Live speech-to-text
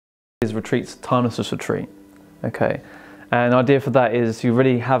Retreat's Timelessness Retreat. Okay, and the idea for that is you're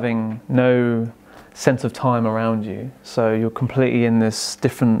really having no sense of time around you, so you're completely in this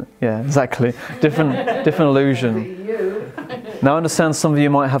different, different illusion. Now I understand some of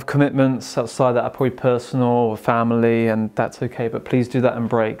you might have commitments outside that are probably personal or family, and that's okay, but please do that in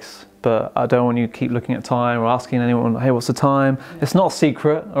breaks. But I don't want you to keep looking at time or asking anyone, hey, what's the time? It's not a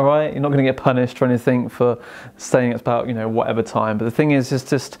secret, all right? You're not going to get punished or anything for saying it's about, whatever time. But the thing is, it's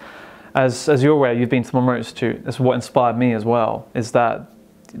just, as you're aware, you've been to Monroe Institute, that's what inspired me as well, is that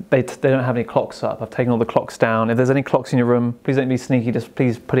they don't have any clocks up. I've taken all the clocks down. If there's any clocks in your room, please don't be sneaky, just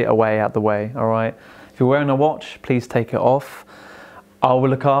please put it away, out the way, all right? If you're wearing a watch, please take it off. I will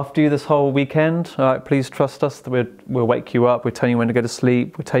look after you this whole weekend, all right? Please trust us that we'll wake you up, we'll tell you when to go to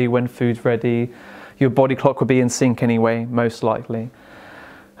sleep, we'll tell you when food's ready. Your body clock will be in sync anyway, most likely.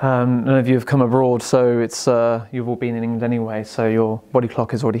 None of you have come abroad, so it's you've all been in England anyway, so your body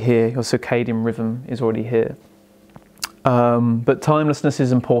clock is already here, your circadian rhythm is already here. But timelessness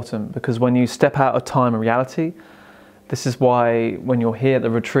is important, because when you step out of time and reality, this is why when you're here at the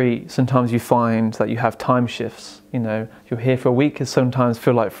retreat, sometimes you find that you have time shifts. You're here for a week, it sometimes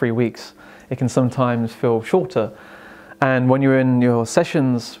feel like 3 weeks. It can sometimes feel shorter. And when you're in your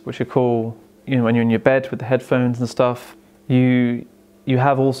sessions, which are cool, when you're in your bed with the headphones and stuff, you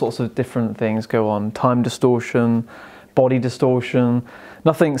have all sorts of different things go on. Time distortion, body distortion,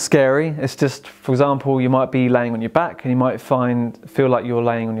 nothing scary. It's just, for example, you might be laying on your back and you might feel like you're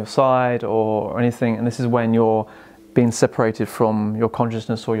laying on your side or anything, and this is when you're being separated from your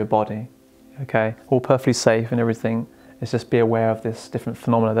consciousness or your body. Okay, all perfectly safe and everything. It's just be aware of this different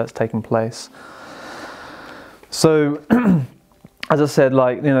phenomena that's taking place. So, as I said,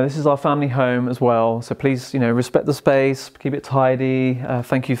 this is our family home as well. So please, respect the space, keep it tidy.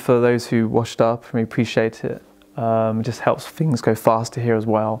 Thank you for those who washed up. We appreciate it. It just helps things go faster here as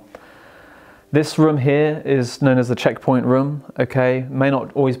well. This room here is known as the checkpoint room, okay? May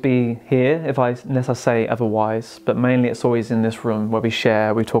not always be here unless I say otherwise, but mainly it's always in this room where we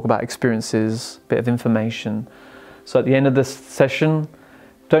share, we talk about experiences, a bit of information. So at the end of this session,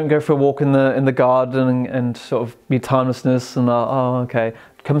 don't go for a walk in the garden and sort of be timelessness and okay.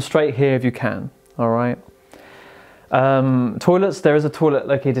 Come straight here if you can, all right? Toilets, there is a toilet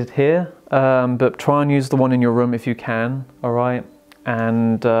located here, but try and use the one in your room if you can, all right?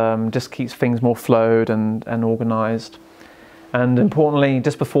 And just keeps things more flowed and organized. And importantly,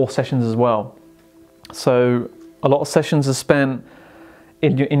 just before sessions as well. So a lot of sessions are spent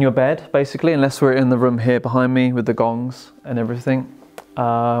in your bed, basically, unless we're in the room here behind me with the gongs and everything.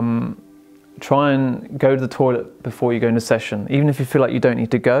 Try and go to the toilet before you go into session, even if you feel like you don't need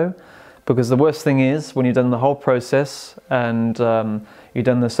to go. Because the worst thing is when you've done the whole process and you've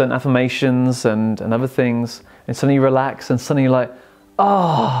done the certain affirmations and other things, and suddenly you relax and suddenly you're like,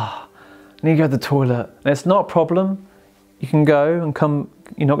 I need to go to the toilet. And it's not a problem. You can go and come.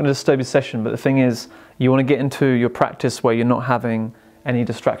 You're not going to disturb your session. But the thing is, you want to get into your practice where you're not having any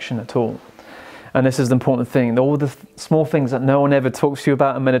distraction at all. And this is the important thing. All the small things that no one ever talks to you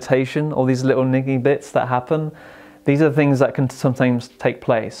about in meditation, all these little niggy bits that happen, these are the things that can sometimes take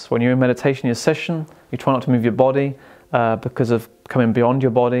place. When you're in meditation, your session, you try not to move your body because of coming beyond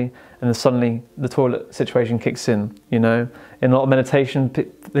your body, and then suddenly the toilet situation kicks in, In a lot of meditation,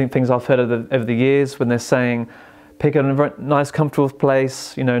 things I've heard over the years, when they're saying, pick a nice, comfortable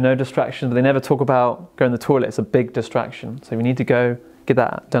place, no distractions, but they never talk about going to the toilet. It's a big distraction. So we need to go, get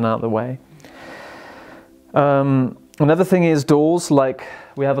that done out of the way. Another thing is doors.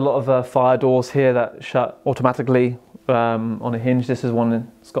 We have a lot of fire doors here that shut automatically on a hinge. This is one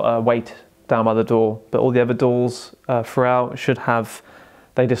that's got a weight down by the door, but all the other doors throughout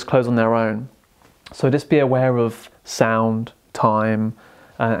they just close on their own. So just be aware of sound, time,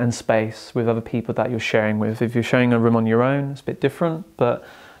 and space with other people that you're sharing with. If you're sharing a room on your own, it's a bit different, but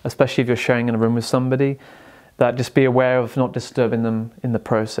especially if you're sharing in a room with somebody, that just be aware of not disturbing them in the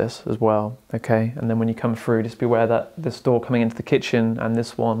process as well, okay? And then when you come through, just be aware that this door coming into the kitchen and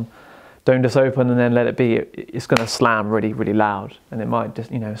this one, don't just open and then let it be. It's going to slam really, really loud, and it might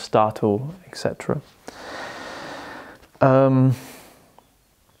just, startle, etc.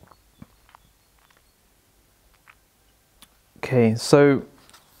 Okay, so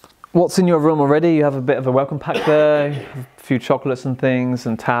what's in your room already? You have a bit of a welcome pack there, a few chocolates and things,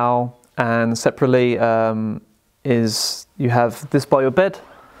 and towel, and separately you have this by your bed.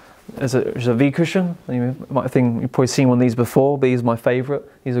 There's a V cushion. You might think you've probably seen one of these before, but these are my favourite.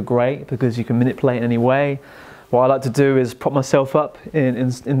 These are great because you can manipulate in any way. What I like to do is prop myself up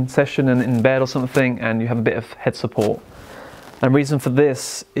in session and in bed or something, and you have a bit of head support. And the reason for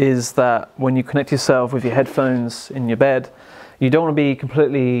this is that when you connect yourself with your headphones in your bed, you don't want to be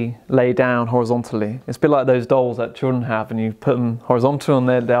completely laid down horizontally. It's a bit like those dolls that children have, and you put them horizontal and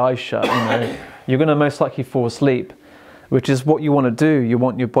their eyes shut. You know, you're going to most likely fall asleep, which is what you want to do. You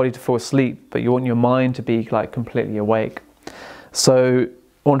want your body to fall asleep, but you want your mind to be like completely awake. So, in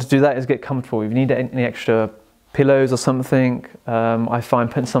order to do that is get comfortable. If you need any extra pillows or something, I find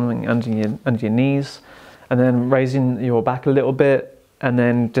putting something under your knees, and then raising your back a little bit, and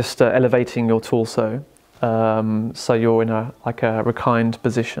then just elevating your torso. So you're in a reclined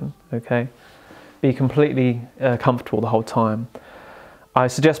position, okay? Be completely comfortable the whole time. I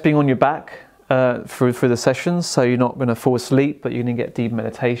suggest being on your back through the sessions, so you're not going to fall asleep, but you're going to get deep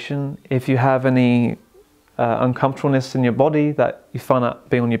meditation. If you have any uncomfortableness in your body that you find that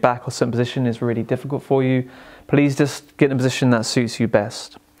being on your back or a certain position is really difficult for you, please just get in a position that suits you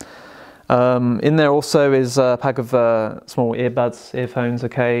best. In there also is a pack of small earphones,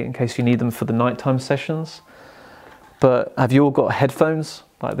 okay, in case you need them for the nighttime sessions. But have you all got headphones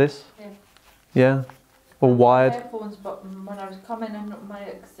like this? Yeah. Yeah? All wired? Headphones, but when I was coming in, my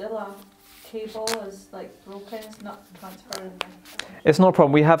axilla cable is like broken, it's not transferring. It's not a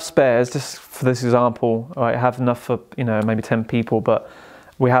problem. We have spares, just for this example. I have enough for, you know, maybe 10 people, but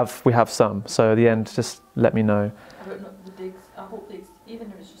we have some. So at the end, just let me know. I hope even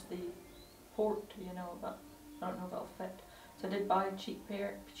if it's just the port, you know, but I don't know if it'll fit. So I did buy a cheap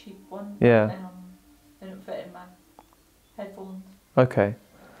one. Yeah. They didn't fit in my headphones. Okay.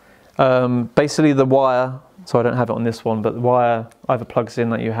 Basically the wire, so I don't have it on this one, but the wire either plugs in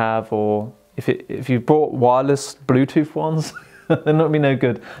that you have, or if you brought wireless Bluetooth ones, they're not be no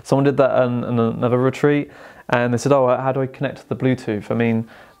good. Someone did that on another retreat, and they said, oh, how do I connect to the Bluetooth? I mean,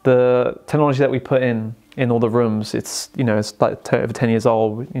 the technology that we put in all the rooms, it's, you know, it's like over 10 years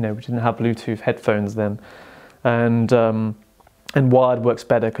old. You know, we didn't have Bluetooth headphones then, and wired works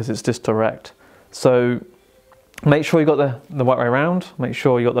better because it's just direct. So make sure you got the right way around. Make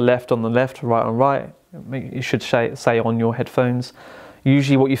sure you got the left on the left, right on right. You should say on your headphones.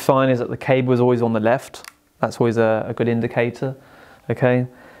 Usually what you find is that the cable is always on the left. That's always a good indicator, okay?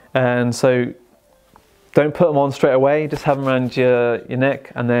 And so don't put them on straight away, just have them around your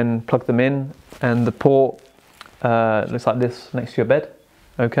neck and then plug them in. And the port looks like this next to your bed,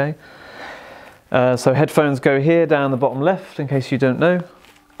 okay? So headphones go here down the bottom left, in case you don't know.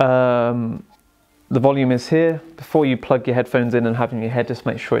 The volume is here. Before you plug your headphones in and have them in your head, just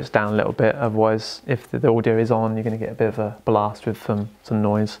make sure it's down a little bit. Otherwise, if the audio is on, you're going to get a bit of a blast with some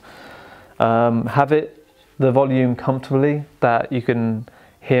noise. Have the volume comfortably, that you can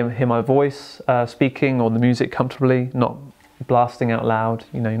hear my voice speaking, or the music comfortably, not blasting out loud.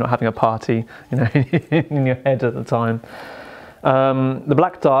 You know, you're not having a party, you know, in your head at the time. The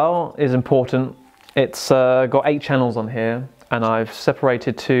black dial is important. It's got 8 channels on here, and I've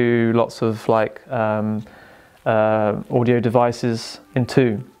separated 2 lots of like audio devices in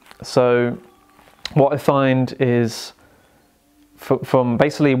 2. So what I find is from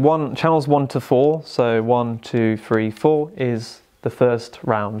basically channels 1 to 4, so 1, 2, 3, 4 is the first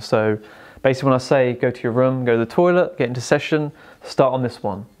round. So basically when I say go to your room, go to the toilet, get into session, start on this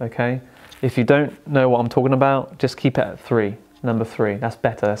one, okay? If you don't know what I'm talking about, just keep it at 3, number 3, that's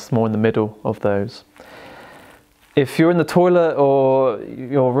better, that's more in the middle of those. If you're in the toilet, or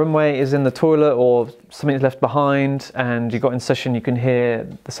your roommate is in the toilet, or something's left behind and you got in session, you can hear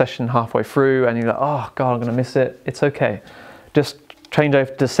the session halfway through and you're like, oh God, I'm gonna miss it, it's okay. Just change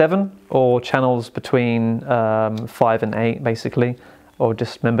over to 7, or channels between 5 and 8 basically, or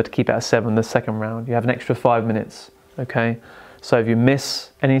just remember to keep it at 7 the second round. You have an extra 5 minutes, okay? So if you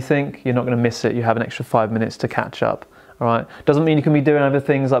miss anything, you're not gonna miss it, you have an extra 5 minutes to catch up. All right. Doesn't mean you can be doing other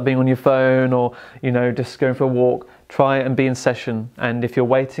things like being on your phone, or, you know, just going for a walk. Try it and be in session. And if you're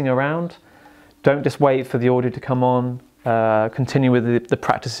waiting around, don't just wait for the audio to come on. Continue with the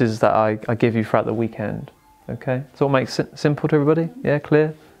practices that I give you throughout the weekend. Okay. Does it all make simple to everybody? Yeah,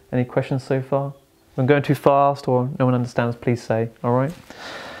 clear? Any questions so far? If I'm going too fast or no one understands, please say. All right.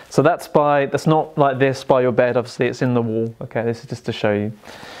 So that's not like this by your bed. Obviously, it's in the wall. Okay. This is just to show you.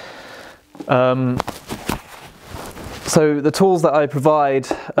 So the tools that I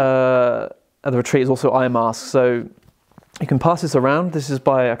provide at the retreat is also eye masks. So you can pass this around. This is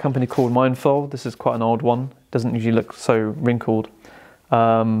by a company called Mindfold. This is quite an old one. It doesn't usually look so wrinkled.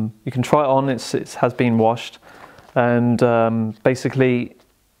 You can try it on. It has been washed, and basically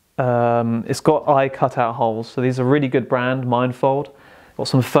it's got eye cutout holes. So these are a really good brand, Mindfold. Got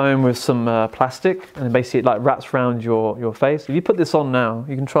some foam with some plastic, and basically it like wraps around your face. If you put this on now,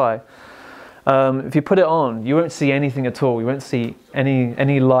 you can try. If you put it on, you won't see anything at all. You won't see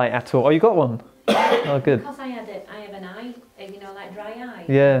any light at all. Oh, you got one? Oh, good. Because I have an eye, you know, like dry eye.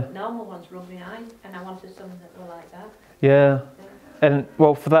 Yeah. Normal ones rub my eye, and I wanted something that were like that. Yeah. and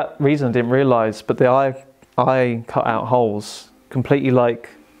well, for that reason I didn't realise, but the eye cut out holes completely, like,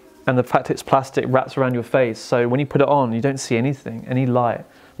 and the fact it's plastic wraps around your face, so when you put it on you don't see anything, any light,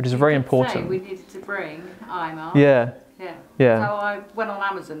 which is very important. We needed to bring eye mask. Yeah. Yeah. Yeah. So I went on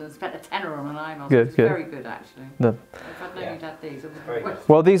Amazon and spent a tenner on an eye mask. Good, It's good. very good actually. No. If I'd known you'd had these, I Very would good.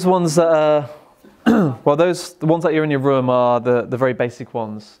 Well, these ones that are well, the ones that you're in your room are the very basic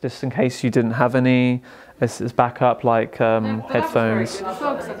ones, just in case you didn't have any. It's backup, like headphones. Very good as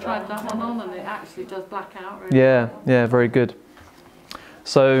well, 'cause I've tried that one on and it actually does black out really Yeah, well. yeah, very good.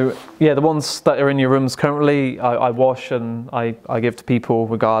 So yeah, the ones that are in your rooms currently, I wash and I give to people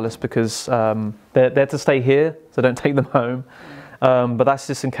regardless, because they're to stay here, so don't take them home. But that's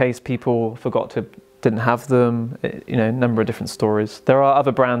just in case people didn't have them. You know, a number of different stories. There are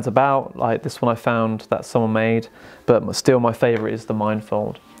other brands about, like this one I found that someone made, but still my favourite is the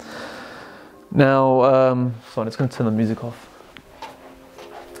Mindfold. Now, sorry, I'm just going to turn the music off.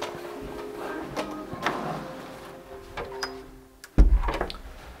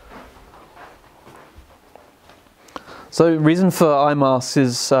 So, reason for eye masks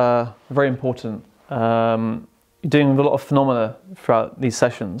is very important. You're doing a lot of phenomena throughout these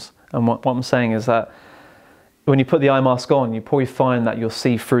sessions, and what I'm saying is that when you put the eye mask on, you probably find that you'll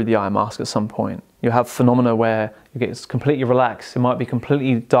see through the eye mask at some point. You have phenomena where you get completely relaxed. It might be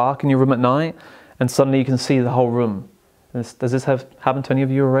completely dark in your room at night, and suddenly you can see the whole room. Does this have happened to any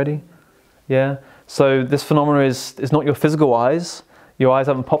of you already? Yeah. So this phenomena is not your physical eyes. Your eyes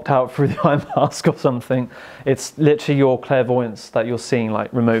haven't popped out through the eye mask or something. It's literally your clairvoyance that you're seeing,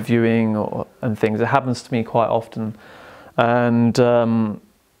 like remote viewing and things. It happens to me quite often, and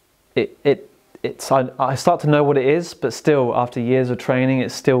I start to know what it is, but still, after years of training,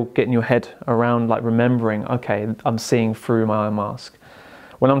 it's still getting your head around, like remembering, okay, I'm seeing through my eye mask.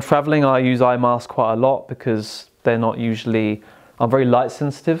 When I'm traveling, I use eye masks quite a lot because they're not usually, I'm very light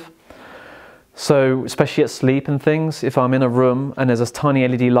sensitive. So, especially at sleep and things, if I'm in a room and there's a tiny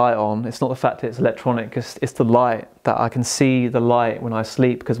LED light on, it's not the fact that it's electronic, it's the light, that I can see the light when I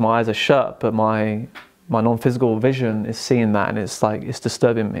sleep because my eyes are shut, but my non-physical vision is seeing that, and it's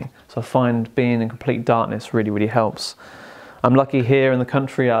disturbing me. So I find being in complete darkness really, really helps. I'm lucky here in the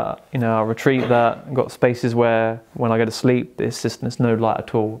country at our retreat that I've got spaces where when I go to sleep, there's no light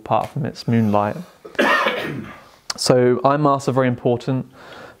at all apart from its moonlight. So eye masks are very important.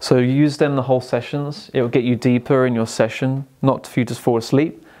 So use them the whole sessions. It will get you deeper in your session, not for you to fall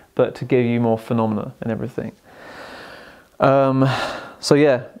asleep, but to give you more phenomena and everything. So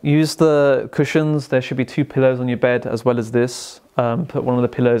yeah, use the cushions. There should be 2 pillows on your bed as well as this. Put one of the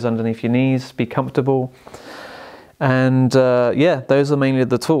pillows underneath your knees, be comfortable. And yeah, those are mainly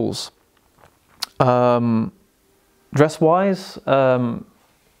the tools. Dress-wise,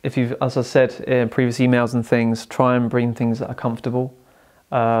 if you've, as I said in previous emails and things, try and bring things that are comfortable.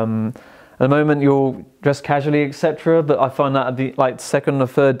 At the moment you'll dress casually, etc., but I find that at the second or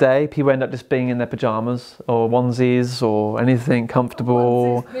third day, people end up just being in their pajamas or onesies or anything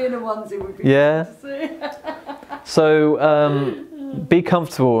comfortable. Me in a onesie would be Yeah. good to see. So be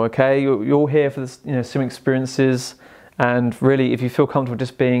comfortable, okay? You're here for this, some experiences, and really, if you feel comfortable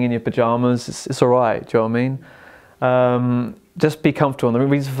just being in your pajamas, it's all right. Do you know what I mean? Just be comfortable. And the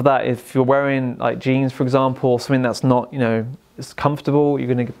reason for that, if you're wearing like jeans, for example, or something that's not, it's comfortable,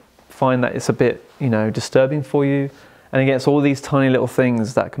 you're going to find that it's a bit, disturbing for you. And again, it's all these tiny little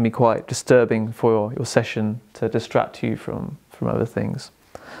things that can be quite disturbing for your session to distract you from other things.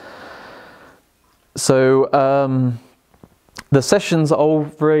 So the sessions are all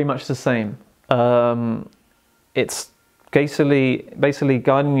very much the same. It's basically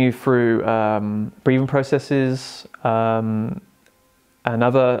guiding you through breathing processes and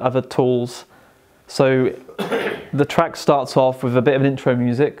other tools. So the track starts off with a bit of an intro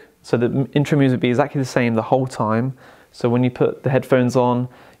music. So the intro music will be exactly the same the whole time. So when you put the headphones on,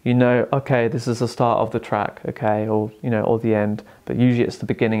 okay, this is the start of the track, okay, or or the end. But usually it's the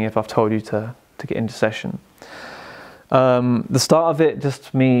beginning if I've told you to get into session. The start of it,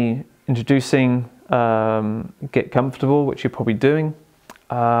 just me introducing, get comfortable, which you're probably doing,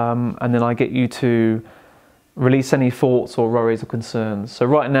 and then I get you to release any thoughts or worries or concerns. So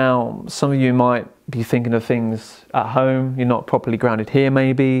right now, some of you might be thinking of things at home. You're not properly grounded here,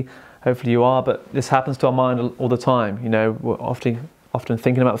 maybe. Hopefully you are, but this happens to our mind all the time. We're often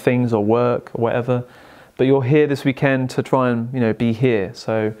thinking about things or work or whatever. But you're here this weekend to try and be here.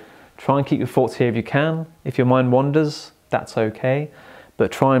 So try and keep your thoughts here if you can. If your mind wanders, that's okay.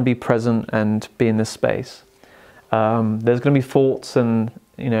 But try and be present and be in this space. There's going to be thoughts and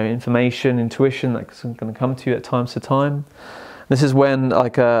information, intuition that's going to come to you at times to time. This is when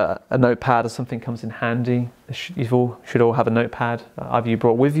like a notepad or something comes in handy. You should all have a notepad, either you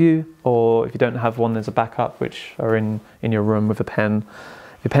brought with you, or if you don't have one, there's a backup, which are in your room with a pen.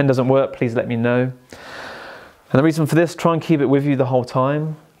 If your pen doesn't work, please let me know. And the reason for this, try and keep it with you the whole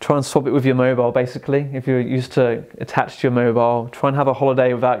time. Try and swap it with your mobile, basically. If you're used to attach to your mobile, try and have a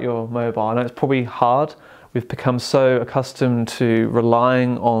holiday without your mobile. I know it's probably hard. We've become so accustomed to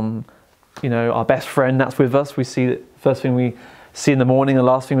relying on, you know, our best friend that's with us. We see it first thing we see in the morning, the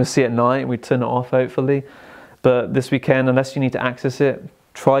last thing we see at night. We turn it off, hopefully. But this weekend, unless you need to access it,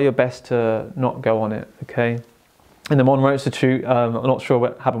 try your best to not go on it, okay? In the Monroe Institute, I'm not sure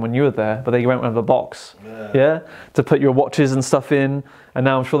what happened when you were there, but they went with a box, yeah, to put your watches and stuff in. And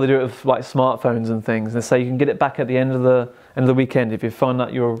now I'm sure they do it with like smartphones and things. They say you can get it back at the end of the weekend if you find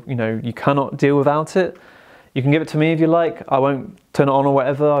that you cannot deal without it. You can give it to me if you like. I won't turn it on or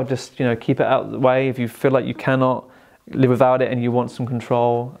whatever. I'll just keep it out of the way. If you feel like you cannot live without it and you want some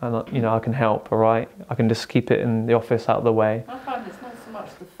control, and I can help. All right, I can just keep it in the office out of the way. I find it's not so much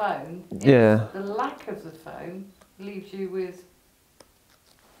the phone. It's yeah. The lack of the phone leaves you with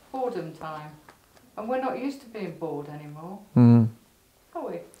boredom time, and we're not used to being bored anymore. Are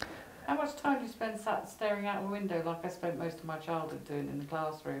we? How much time do you spend sat staring out a window like I spent most of my childhood doing in the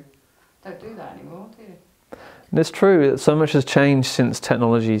classroom? Don't do that anymore, do you? It's true. So much has changed since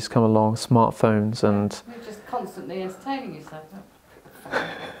technology's come along, smartphones, and you're just constantly entertaining yourself.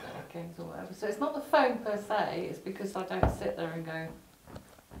 Games or whatever. So it's not the phone per se. It's because I don't sit there and go.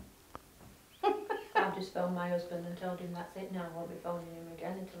 I've just phoned my husband and told him that's it now. I won't be phoning him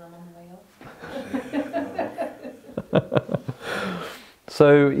again until I'm on the way up.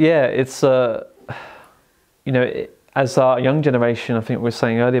 So yeah, it's as our young generation, I think we were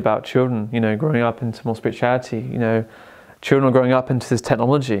saying earlier about children, growing up into more spirituality, children are growing up into this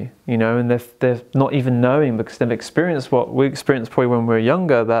technology, and they're not even knowing, because they've experienced what we experienced probably when we were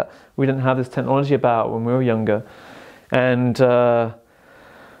younger, that we didn't have this technology about when we were younger. And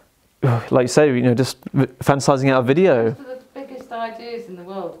like you say, just fantasizing out a video. Most of the biggest ideas in the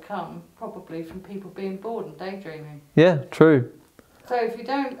world come probably from people being bored and daydreaming. Yeah, true. So if you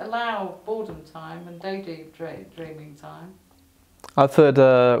don't allow boredom time and daydreaming time. I've heard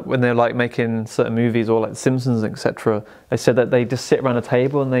when they're like making certain movies or like The Simpsons, etc., they said that they just sit around a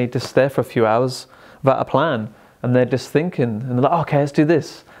table and they just stare for a few hours without a plan, and they're just thinking, and they're like, okay, let's do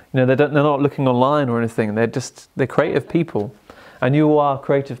this. They're not looking online or anything. They're creative people, and you are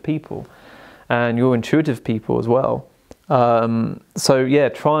creative people, and you're intuitive people as well. So yeah,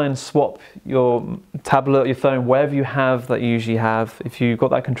 try and swap your tablet, your phone, wherever you have that you usually have. If you've got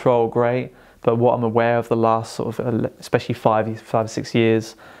that control, great. But what I'm aware of the last sort of, especially 5 or 6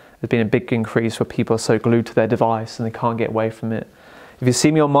 years, there's been a big increase where people are so glued to their device and they can't get away from it. If you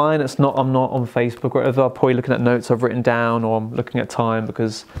see me on mine, I'm not on Facebook or whatever. I'm probably looking at notes I've written down, or I'm looking at time,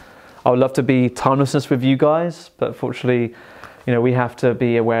 because I would love to be timelessness with you guys, but unfortunately, we have to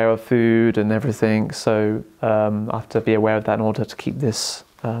be aware of food and everything, so I have to be aware of that in order to keep this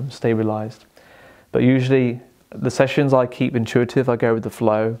stabilized. But usually the sessions I keep intuitive, I go with the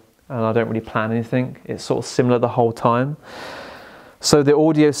flow, and I don't really plan anything. It's sort of similar the whole time. So the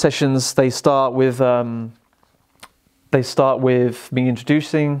audio sessions, they start with me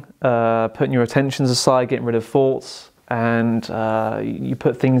introducing, putting your attentions aside, getting rid of thoughts, and you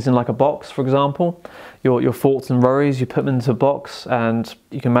put things in like a box, for example. Your thoughts and worries, you put them into a box, and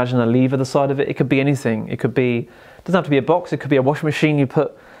you can imagine a lever at the side of it. It could be anything. It doesn't have to be a box. It could be a washing machine.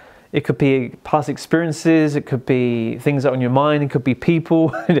 It could be past experiences. It could be things that are on your mind. It could be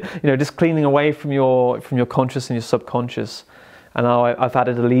people. Just cleaning away from your conscious and your subconscious. And now I've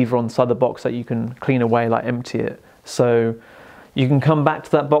added a lever on the side of the box that you can clean away, like empty it. So you can come back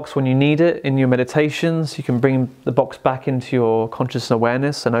to that box when you need it in your meditations. You can bring the box back into your conscious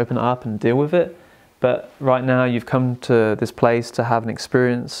awareness and open it up and deal with it. But right now you've come to this place to have an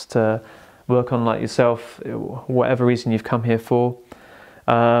experience, to work on like yourself, whatever reason you've come here for.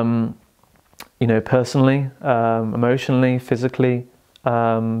 Personally, emotionally, physically,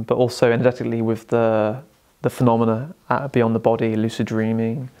 but also energetically with the phenomena beyond the body, lucid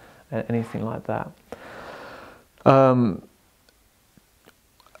dreaming, anything like that. On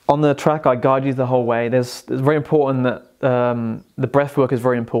the track, I guide you the whole way. It's very important that the breath work is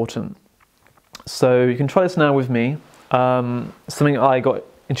very important. So you can try this now with me. Something I got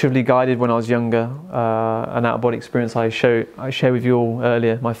intuitively guided when I was younger, an out-of-body experience I shared with you all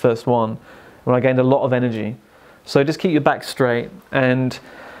earlier, my first one, when I gained a lot of energy. So just keep your back straight and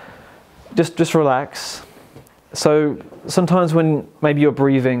just relax. So sometimes when maybe you're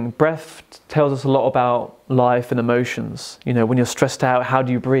breathing, breath tells us a lot about life and emotions. When you're stressed out, how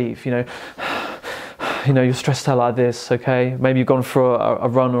do you breathe? you know, you're stressed out like this, okay? Maybe you've gone for a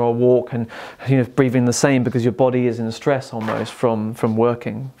run or a walk and, you know, breathing the same because your body is in stress almost from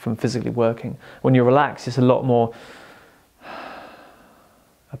working, from physically working. When you're relaxed, it's a lot more,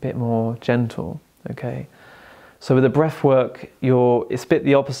 a bit more gentle, okay? So with the breath work, it's a bit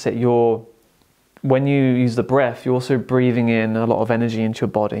the opposite. When you use the breath, you're also breathing in a lot of energy into your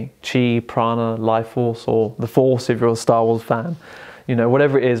body. Chi, prana, life force, or the force if you're a Star Wars fan. You know,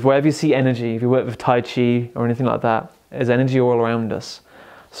 whatever it is, wherever you see energy, if you work with Tai Chi or anything like that, there's energy all around us.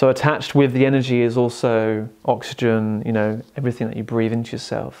 So attached with the energy is also oxygen, you know, everything that you breathe into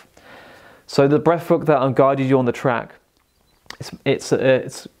yourself. So the breath work that I've guided you on the track, it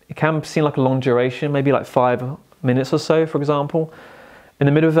can seem like a long duration, maybe like 5 minutes or so, for example. In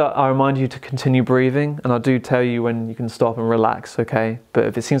the middle of that, I remind you to continue breathing, and I do tell you when you can stop and relax, okay? But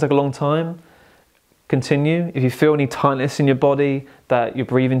if it seems like a long time, continue. If you feel any tightness in your body, that you're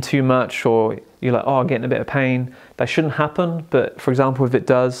breathing too much, or you're like, oh, I'm getting a bit of pain, that shouldn't happen. But for example, if it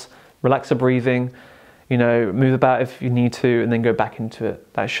does, relax the breathing, you know, move about if you need to, and then go back into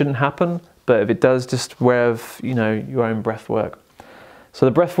it. That shouldn't happen, but if it does, just aware of, you know, your own breath work. So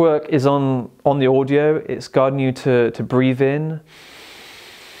the breath work is on the audio. It's guiding you to breathe in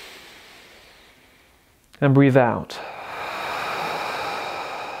and breathe out.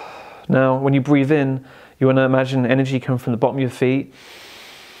 Now, when you breathe in, you want to imagine energy coming from the bottom of your feet,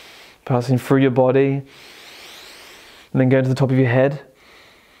 passing through your body, and then going to the top of your head.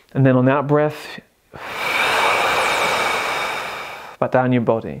 And then on that breath, back down your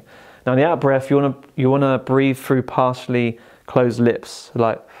body. Now, on the out breath, you want to breathe through partially closed lips,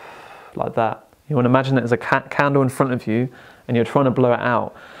 like that. You want to imagine that there's a candle in front of you, and you're trying to blow it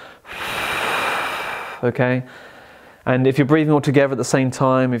out. Okay? And if you're breathing all together at the same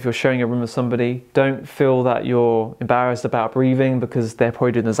time, if you're sharing a room with somebody, don't feel that you're embarrassed about breathing, because they're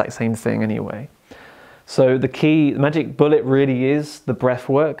probably doing the exact same thing anyway. So the magic bullet really is the breath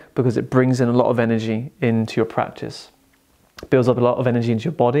work, because it brings in a lot of energy into your practice. It builds up a lot of energy into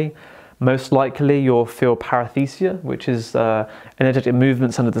your body. Most likely you'll feel paresthesia, which is energetic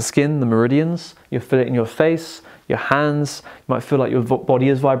movements under the skin, the meridians. You'll feel it in your face, your hands. You might feel like your body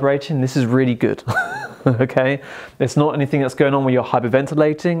is vibrating. This is really good. Okay? It's not anything that's going on where you're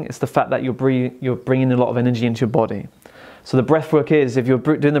hyperventilating. It's the fact that you're bringing a lot of energy into your body. So the breath work is, if you're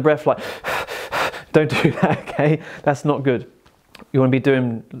doing the breath like, don't do that, okay? That's not good. You want to be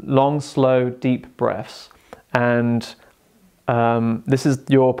doing long, slow, deep breaths. And this is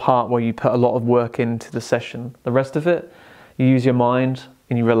your part where you put a lot of work into the session. The rest of it, you use your mind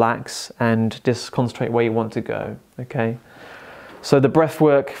and you relax and just concentrate where you want to go, okay? So the breath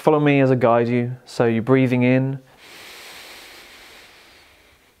work, follow me as I guide you. So you're breathing in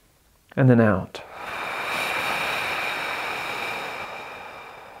and then out.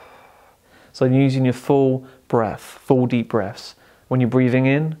 So you're using your full breath, full deep breaths. When you're breathing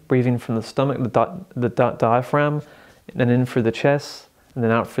in, breathing from the stomach, the diaphragm, then in through the chest, and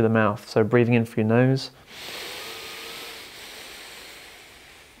then out through the mouth. So breathing in through your nose.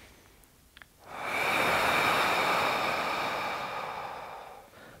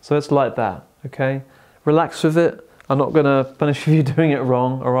 So it's like that, okay? Relax with it. I'm not going to punish you for doing it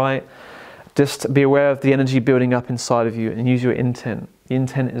wrong, all right? Just be aware of the energy building up inside of you and use your intent. The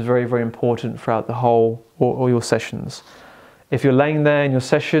intent is very, very important throughout the whole, all your sessions. If you're laying there in your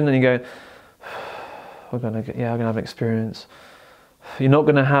session and you go, I'm gonna have an experience. You're not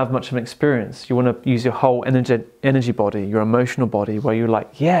gonna have much of an experience. You wanna use your whole energy body, your emotional body, where you're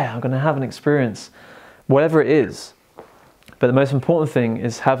like, yeah, I'm gonna have an experience, whatever it is. But the most important thing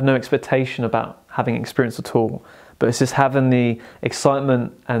is have no expectation about having experience at all. But it's just having the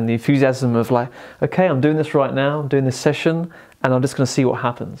excitement and the enthusiasm of like, okay, I'm doing this right now, I'm doing this session, and I'm just gonna see what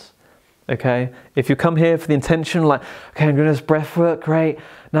happens. Okay, if you come here for the intention, like, okay, I'm doing this breath work, great.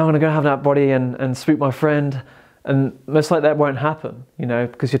 Now I'm gonna go have that body and spook my friend, and most likely that won't happen, you know,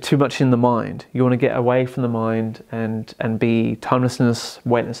 because you're too much in the mind. You want to get away from the mind and be timelessness,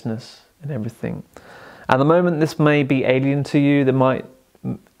 weightlessness, and everything. At the moment, this may be alien to you. That might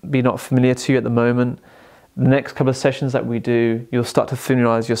be not familiar to you at the moment. The next couple of sessions that we do, you'll start to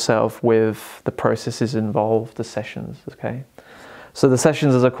familiarize yourself with the processes involved, the sessions. Okay. So the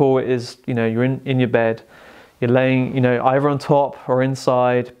sessions, as I call it, is, you know, you're in your bed, you're laying, you know, either on top or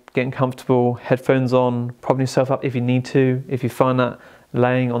inside, getting comfortable, headphones on, propping yourself up if you need to. If you find that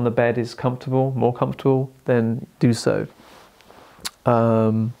laying on the bed is comfortable, more comfortable, then do so.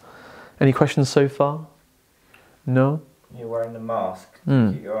 Any questions so far? No? You're wearing the mask.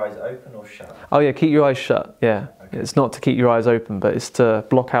 Keep your eyes open or shut? Oh yeah, keep your eyes shut, yeah. Okay. It's not to keep your eyes open, but it's to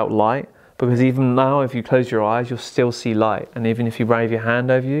block out light. because even now, if you close your eyes, you'll still see light. And even if you wave your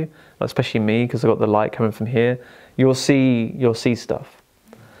hand over you, especially me, because I've got the light coming from here, you'll see stuff.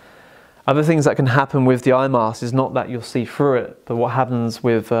 Other things that can happen with the eye mask is not that you'll see through it, but what happens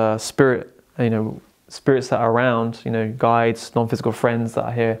with spirit, spirits that are around, guides, non-physical friends that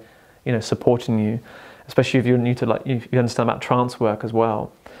are here, supporting you, especially if you're new to, like, you understand about trance work as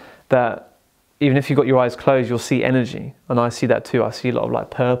well, that even if you've got your eyes closed, you'll see energy. And I see that too. I see a lot of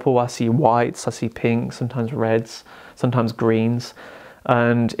like purple, I see whites, I see pinks, sometimes reds, sometimes greens.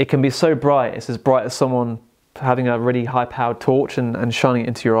 And it can be so bright. It's as bright as someone having a really high-powered torch and shining it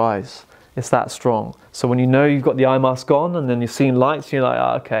into your eyes. It's that strong. So when you know you've got the eye mask on and then you're seeing lights, you're like,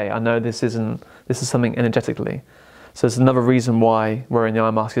 oh, okay, I know this is something energetically. So it's another reason why wearing the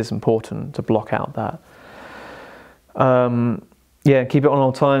eye mask is important, to block out that. Yeah, keep it on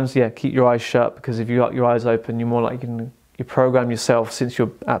all times. Yeah, keep your eyes shut, because if you got your eyes open, you're more like you program yourself since you're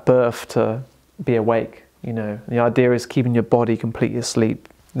at birth to be awake. The idea is keeping your body completely asleep.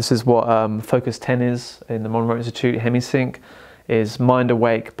 This is what Focus 10 is in the Monroe Institute. Hemi-sync is mind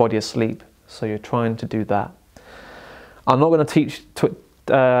awake, body asleep. So you're trying to do that. I'm not going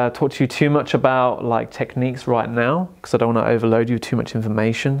to talk to you too much about like techniques right now, because I don't want to overload you with too much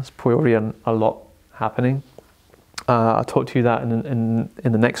information. It's probably already a lot happening. I'll talk to you that in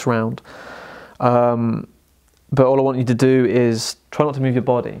the next round. But all I want you to do is try not to move your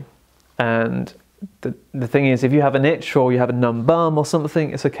body. And the thing is, if you have an itch or you have a numb bum or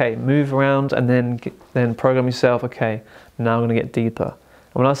something, it's okay. Move around and then program yourself. Okay, now I'm going to get deeper.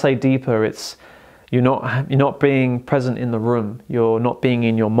 And when I say deeper, it's you're not being present in the room. You're not being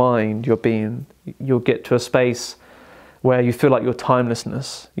in your mind. You'll get to a space where you feel like your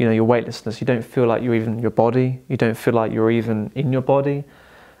timelessness, your weightlessness. You don't feel like you're even your body. You don't feel like you're even in your body.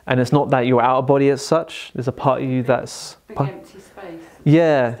 And it's not that you're out of body as such. There's a part of you that's... Big empty space.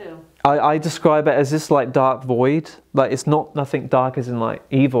 Yeah. Still. I describe it as this like dark void. Like it's not nothing dark as in like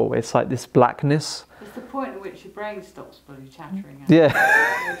evil. It's like this blackness. It's the point at which your brain stops fully chattering. Yeah.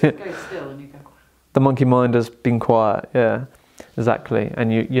 You just go still and you go... The monkey mind has been quiet, yeah. Exactly,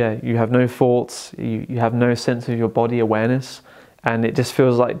 and you have no thoughts, you have no sense of your body awareness, and it just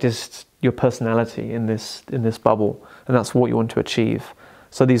feels like just your personality in this bubble, and that's what you want to achieve.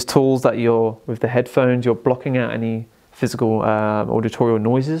 So these tools that with the headphones, you're blocking out any physical auditorial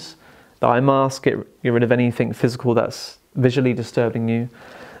noises. The eye mask, get rid of anything physical that's visually disturbing you,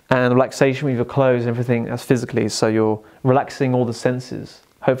 and relaxation with your clothes, everything that's physically. So you're relaxing all the senses.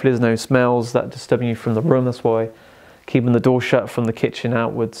 Hopefully there's no smells that disturbing you from the room. That's why keeping the door shut from the kitchen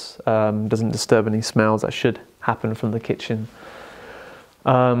outwards doesn't disturb any smells that should happen from the kitchen.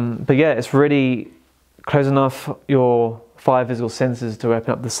 But yeah, it's really closing off your 5 visual senses to open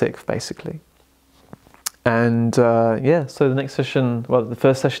up the 6th, basically. And yeah, so the next session, well, the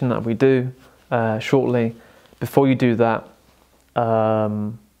first session that we do shortly, before you do that,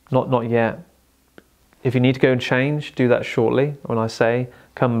 not yet. If you need to go and change, do that shortly. When I say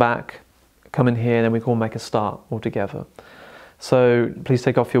come back, come in here, and then we can all make a start all together. So please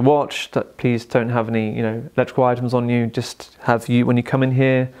take off your watch. Please don't have any electrical items on you. Just have you, when you come in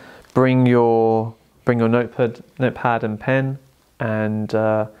here, bring your notepad and pen, and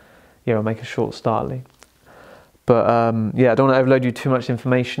we'll make a short startly. But yeah, I don't want to overload you too much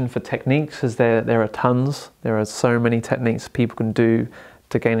information for techniques, because there are tons. There are so many techniques people can do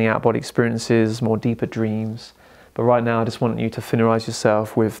to gaining out-body experiences, more deeper dreams. But right now I just want you to familiarise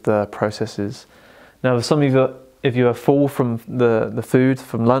yourself with the processes. Now for some of you, if you are full from the food,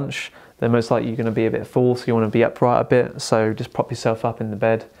 from lunch, then most likely you're going to be a bit full, so you want to be upright a bit. So just prop yourself up in the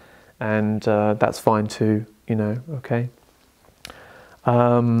bed, and that's fine too, okay?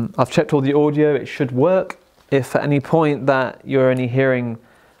 I've checked all the audio, it should work. If at any point that you're only hearing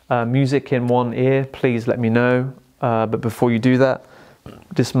music in one ear, please let me know. But before you do that,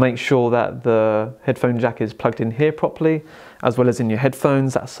 just make sure that the headphone jack is plugged in here properly, as well as in your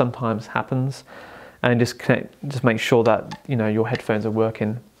headphones. That sometimes happens. And just make sure that your headphones are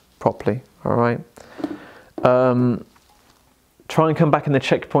working properly. All right. Try and come back in the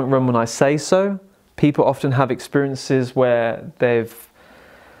checkpoint room when I say so. People often have experiences where they've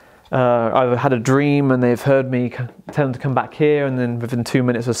either had a dream and they've heard me tell them to come back here, and then within 2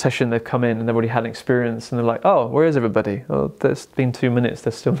 minutes of a session they've come in and they've already had an experience, and they're like, oh, where is everybody? Oh, there's been 2 minutes,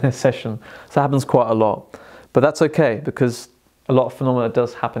 they're still in their session. So that happens quite a lot. But that's okay, because a lot of phenomena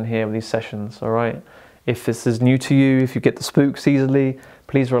does happen here with these sessions, all right? If this is new to you, if you get the spooks easily,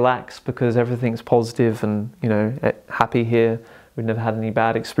 please relax, because everything's positive and happy here. We've never had any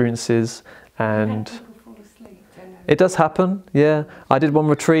bad experiences, and it does happen, yeah. I did one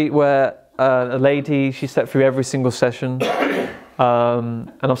retreat where a lady, she slept through every single session.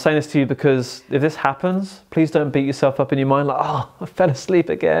 And I'm saying this to you because if this happens, please don't beat yourself up in your mind like, oh, I fell asleep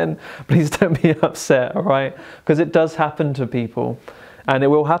again. Please don't be upset, all right? Because it does happen to people, and it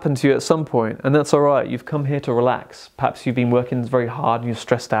will happen to you at some point, and that's all right. You've come here to relax. Perhaps you've been working very hard and you're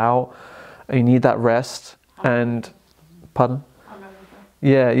stressed out and you need that rest. And, pardon?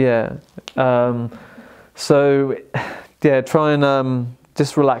 Yeah. So, yeah, try and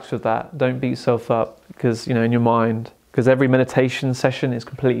just relax with that. Don't beat yourself up because, you know, in your mind, because every meditation session is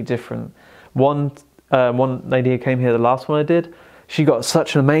completely different. One lady who came here, the last one I did, she got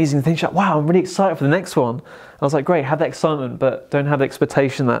such an amazing thing. She's like, wow, I'm really excited for the next one. I was like, great, have that excitement, but don't have the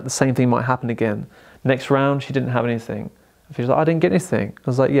expectation that the same thing might happen again. Next round, she didn't have anything. She was like, I didn't get anything. I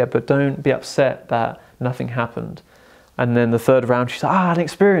was like, yeah, but don't be upset that nothing happened. And then the third round, she's like, I had an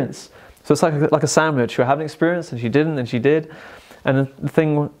experience. So it's like a sandwich. You have an experience, and she didn't, and she did. And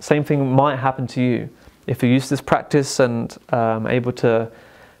the same thing might happen to you. If you use this practice and able to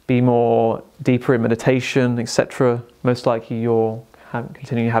be more deeper in meditation, etc., most likely you'll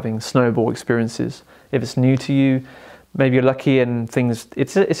continue having snowball experiences. If it's new to you, maybe you're lucky and things,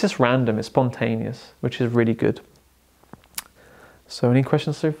 it's just random, it's spontaneous, which is really good. So any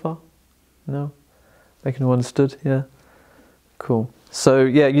questions so far? No? Making all understood? Yeah? Cool. So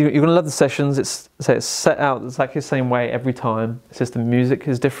yeah, you're going to love the sessions. It's set out exactly the same way every time. It's just the music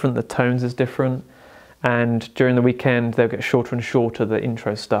is different, the tones is different. And during the weekend, they'll get shorter and shorter, the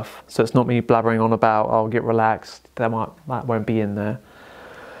intro stuff. So it's not me blabbering on about, oh, get relaxed. That won't be in there.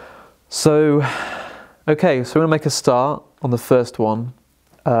 So, okay, so we're going to make a start on the first one.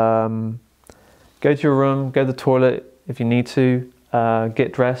 Go to your room, go to the toilet if you need to,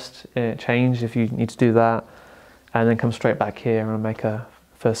 get dressed, change if you need to do that, and then come straight back here and make a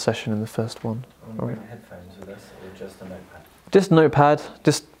first session in the first one. All right. Headphones with us or just a notepad? Just a notepad.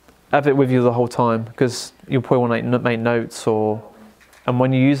 Just have it with you the whole time, because you'll probably want to make notes, and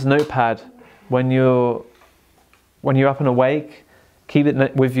when you use the notepad, when you're up and awake, keep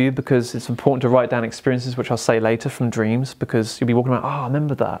it with you, because it's important to write down experiences, which I'll say later, from dreams, because you'll be walking around, oh, I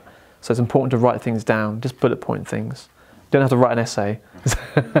remember that. So it's important to write things down, just bullet point things. You don't have to write an essay,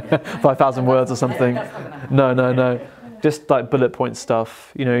 5,000 words or something. No. Just like bullet point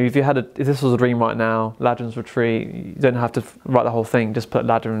stuff. You know, if this was a dream right now, Ladrhyn's Retreat, you don't have to write the whole thing, just put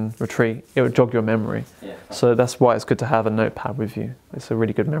Ladrhyn Retreat. It would jog your memory. Yeah. So that's why it's good to have a notepad with you. It's a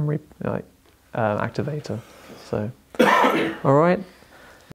really good memory activator. So, all right.